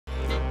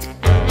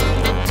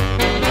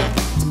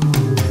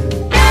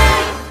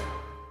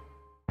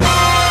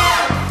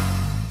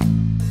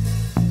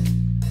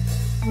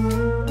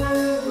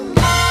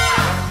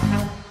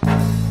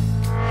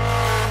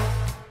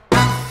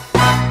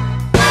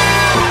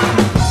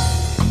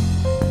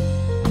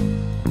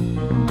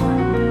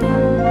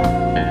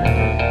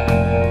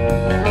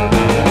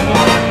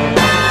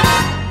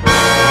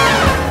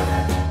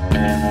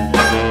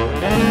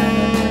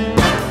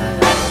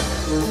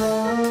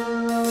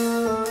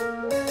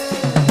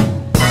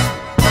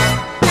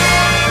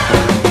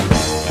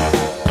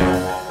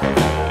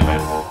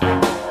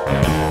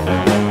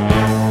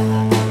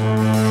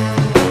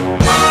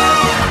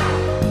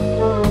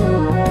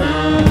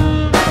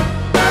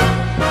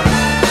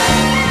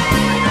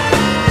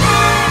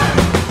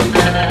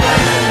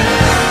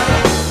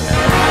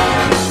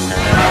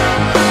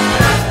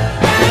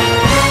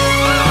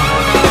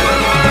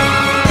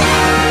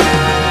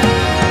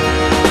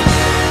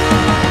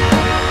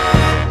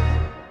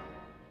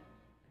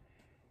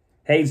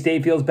Hey, it's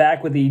Dave Fields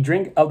back with the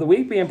drink of the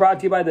week being brought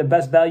to you by the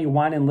Best Value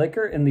Wine and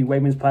Liquor in the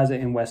Wegmans Plaza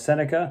in West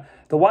Seneca,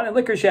 the Wine and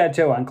Liquor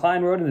Chateau on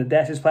Klein Road in the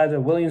Dashes Plaza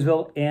of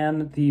Williamsville,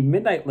 and the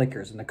Midnight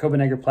Liquors in the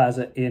Copenhagen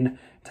Plaza in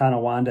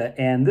Tonawanda.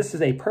 And this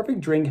is a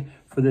perfect drink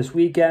for this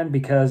weekend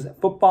because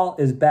football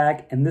is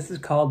back, and this is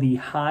called the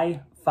Hive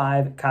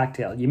Five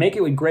cocktail. You make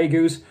it with Grey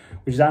Goose,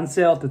 which is on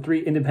sale at the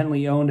 3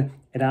 independently owned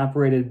and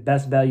operated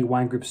Best Value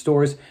Wine Group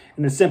stores.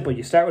 And it's simple.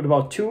 You start with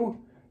about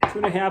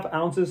 2.5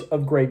 ounces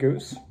of Grey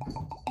Goose.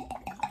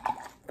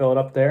 Fill it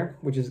up there,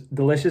 which is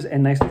delicious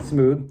and nice and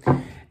smooth.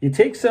 You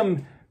take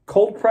some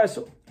cold pressed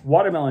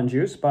watermelon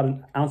juice, about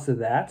an ounce of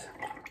that.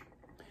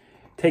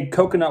 Take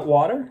coconut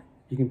water.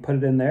 You can put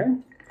it in there.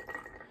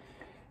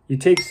 You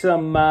take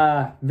some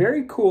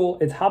very cool,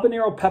 it's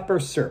habanero pepper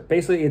syrup.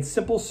 Basically, it's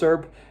simple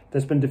syrup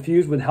that's been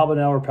diffused with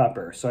habanero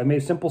pepper. So I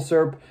made simple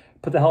syrup,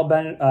 put the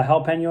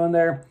jalapeno in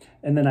there,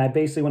 and then I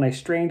basically, when I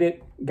strained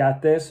it,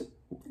 got this,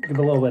 give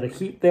a little bit of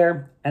heat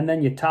there, and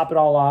then you top it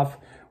all off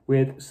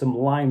with some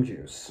lime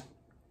juice.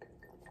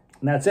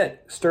 And that's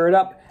it. Stir it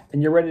up,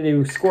 and you're ready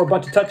to score a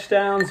bunch of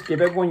touchdowns,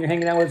 give everyone you're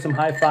hanging out with some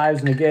high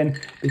fives, and again,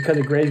 because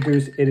of Grey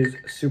Goose, it is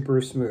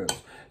super smooth.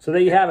 So there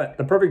you have it.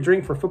 The perfect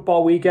drink for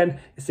football weekend.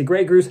 It's the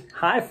Grey Goose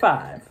High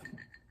Five.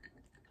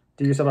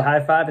 Do yourself a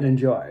high five and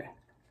enjoy.